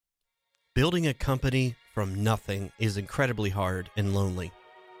Building a company from nothing is incredibly hard and lonely.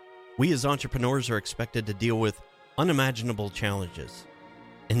 We as entrepreneurs are expected to deal with unimaginable challenges,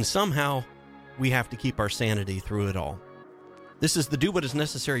 and somehow we have to keep our sanity through it all. This is the Do What Is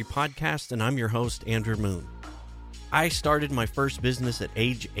Necessary podcast, and I'm your host, Andrew Moon. I started my first business at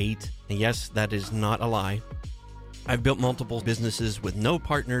age 8, and yes, that is not a lie. I've built multiple businesses with no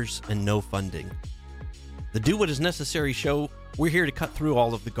partners and no funding. The Do What Is Necessary show, we're here to cut through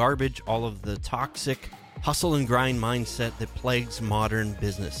all of the garbage, all of the toxic hustle and grind mindset that plagues modern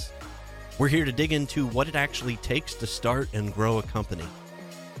business. We're here to dig into what it actually takes to start and grow a company.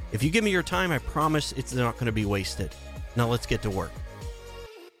 If you give me your time, I promise it's not going to be wasted. Now let's get to work.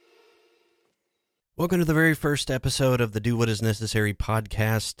 Welcome to the very first episode of the Do What Is Necessary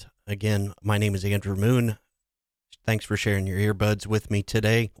podcast. Again, my name is Andrew Moon. Thanks for sharing your earbuds with me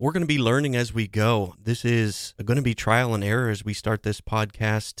today. We're going to be learning as we go. This is going to be trial and error as we start this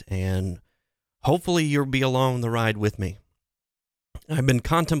podcast, and hopefully you'll be along the ride with me. I've been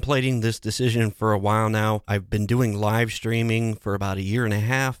contemplating this decision for a while now. I've been doing live streaming for about a year and a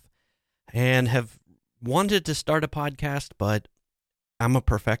half and have wanted to start a podcast, but I'm a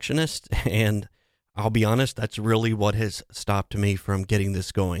perfectionist, and I'll be honest, that's really what has stopped me from getting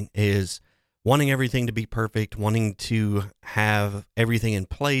this going, is wanting everything to be perfect, wanting to have everything in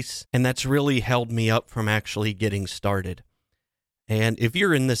place, and that's really held me up from actually getting started. And if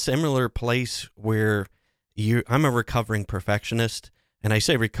you're in the similar place where I'm a recovering perfectionist, and I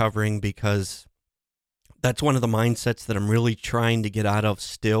say recovering because that's one of the mindsets that I'm really trying to get out of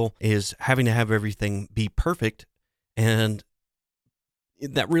still, is having to have everything be perfect, and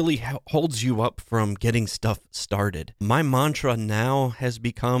that really holds you up from getting stuff started. My mantra now has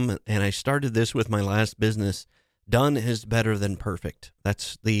become, and I started this with my last business, done is better than perfect.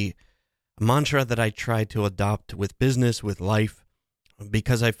 That's the mantra that I try to adopt with business, with life,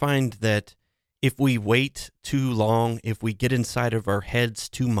 because I find that if we wait too long, if we get inside of our heads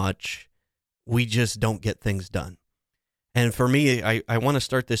too much, we just don't get things done. And for me, I want to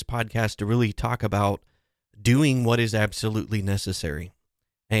start this podcast to really talk about doing what is absolutely necessary.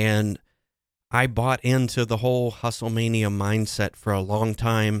 And I bought into the whole hustle mania mindset for a long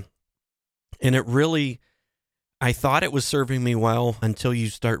time. And I thought it was serving me well until you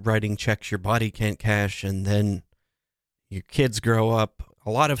start writing checks your body can't cash, and then your kids grow up.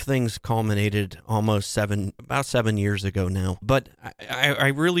 A lot of things culminated about 7 years ago now. But I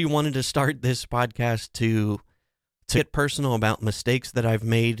really wanted to start this podcast to get personal about mistakes that I've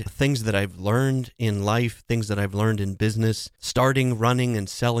made, things that I've learned in life, things that I've learned in business, starting, running, and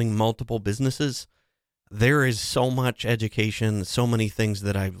selling multiple businesses. There is so much education, so many things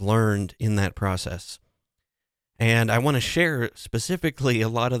that I've learned in that process. And I want to share specifically a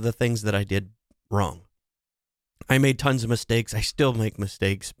lot of the things that I did wrong. I made tons of mistakes. I still make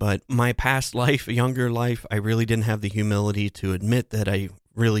mistakes, but my past life, younger life, I really didn't have the humility to admit that I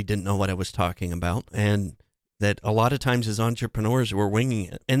really didn't know what I was talking about, and that a lot of times as entrepreneurs, we're winging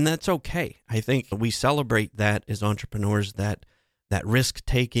it. And that's okay. I think we celebrate that as entrepreneurs, that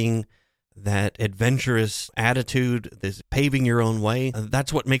risk-taking, that adventurous attitude, this paving your own way.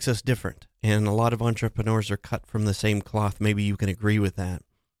 That's what makes us different. And a lot of entrepreneurs are cut from the same cloth. Maybe you can agree with that.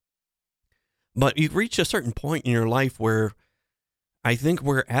 But you've reached a certain point in your life where I think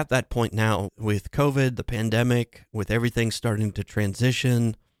we're at that point now with COVID, the pandemic, with everything starting to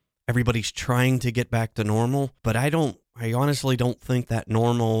transition. Everybody's trying to get back to normal, but I honestly don't think that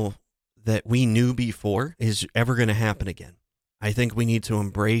normal that we knew before is ever going to happen again. I think we need to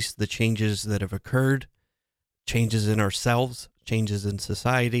embrace the changes that have occurred, changes in ourselves, changes in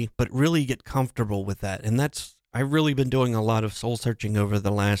society, but really get comfortable with that. And I've really been doing a lot of soul searching over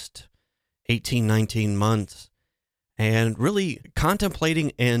the last 18, 19 months, and really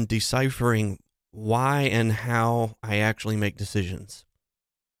contemplating and deciphering why and how I actually make decisions.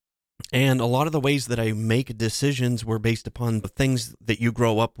 And a lot of the ways that I make decisions were based upon the things that you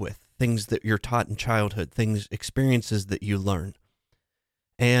grow up with, things that you're taught in childhood, experiences that you learn.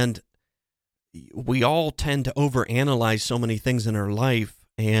 And we all tend to overanalyze so many things in our life,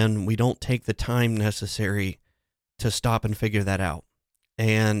 and we don't take the time necessary to stop and figure that out.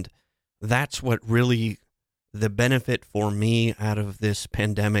 And that's what really the benefit for me out of this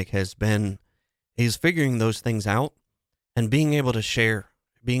pandemic has been, is figuring those things out and being able to share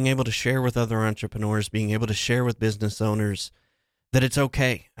with other entrepreneurs, being able to share with business owners that it's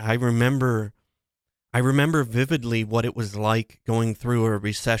okay. I remember vividly what it was like going through a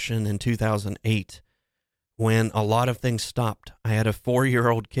recession in 2008 when a lot of things stopped. I had a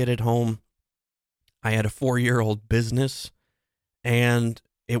 4-year-old kid at home. I had a 4-year-old business, and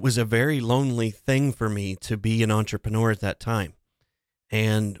it was a very lonely thing for me to be an entrepreneur at that time.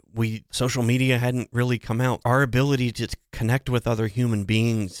 and social media hadn't really come out. Our ability to connect with other human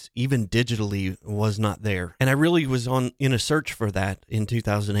beings, even digitally, was not there. And I really was in a search for that in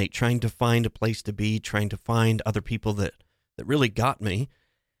 2008, trying to find a place to be, trying to find other people that really got me.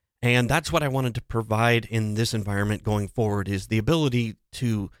 And that's what I wanted to provide in this environment going forward, is the ability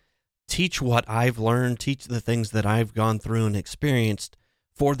to teach what I've learned, teach the things that I've gone through and experienced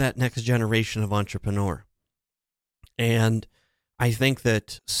for that next generation of entrepreneur. And I think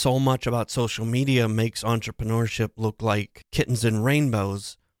that so much about social media makes entrepreneurship look like kittens and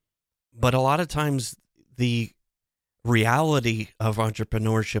rainbows, but a lot of times the reality of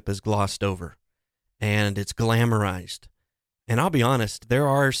entrepreneurship is glossed over and it's glamorized. And I'll be honest, there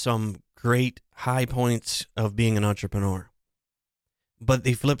are some great high points of being an entrepreneur. But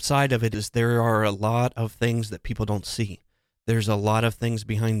the flip side of it is there are a lot of things that people don't see. There's a lot of things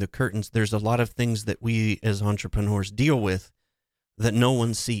behind the curtains. There's a lot of things that we as entrepreneurs deal with that no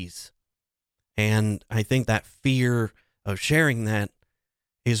one sees. And I think that fear of sharing that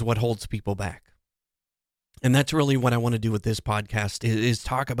is what holds people back. And that's really what I want to do with this podcast is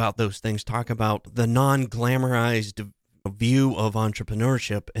talk about those things, talk about the non-glamorized view of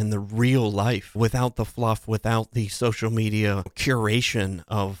entrepreneurship and the real life without the fluff, without the social media curation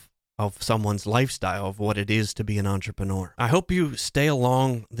of someone's lifestyle, of what it is to be an entrepreneur. I hope you stay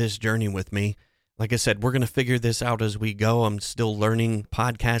along this journey with me. Like I said, we're going to figure this out as we go. I'm still learning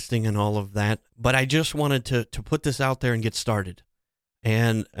podcasting and all of that, but I just wanted to put this out there and get started.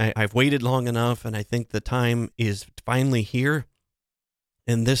 And I've waited long enough, and I think the time is finally here,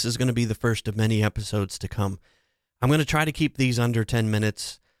 and this is going to be the first of many episodes to come. I'm going to try to keep these under 10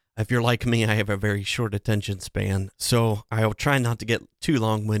 minutes. If you're like me, I have a very short attention span, so I'll try not to get too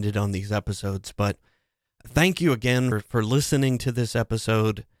long-winded on these episodes. But thank you again for listening to this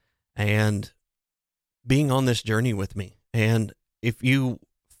episode and being on this journey with me. And if you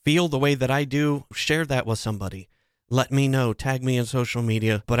feel the way that I do, share that with somebody. Let me know, tag me on social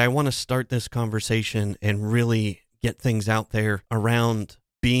media. But I want to start this conversation and really get things out there around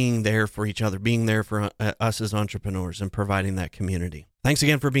being there for each other, being there for us as entrepreneurs and providing that community. Thanks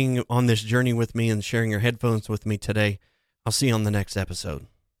again for being on this journey with me and sharing your headphones with me today. I'll see you on the next episode.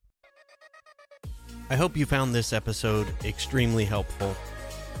 I hope you found this episode extremely helpful.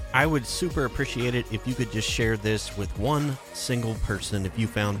 I would super appreciate it if you could just share this with one single person if you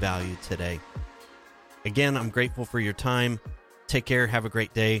found value today. Again, I'm grateful for your time. Take care. Have a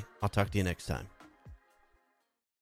great day. I'll talk to you next time.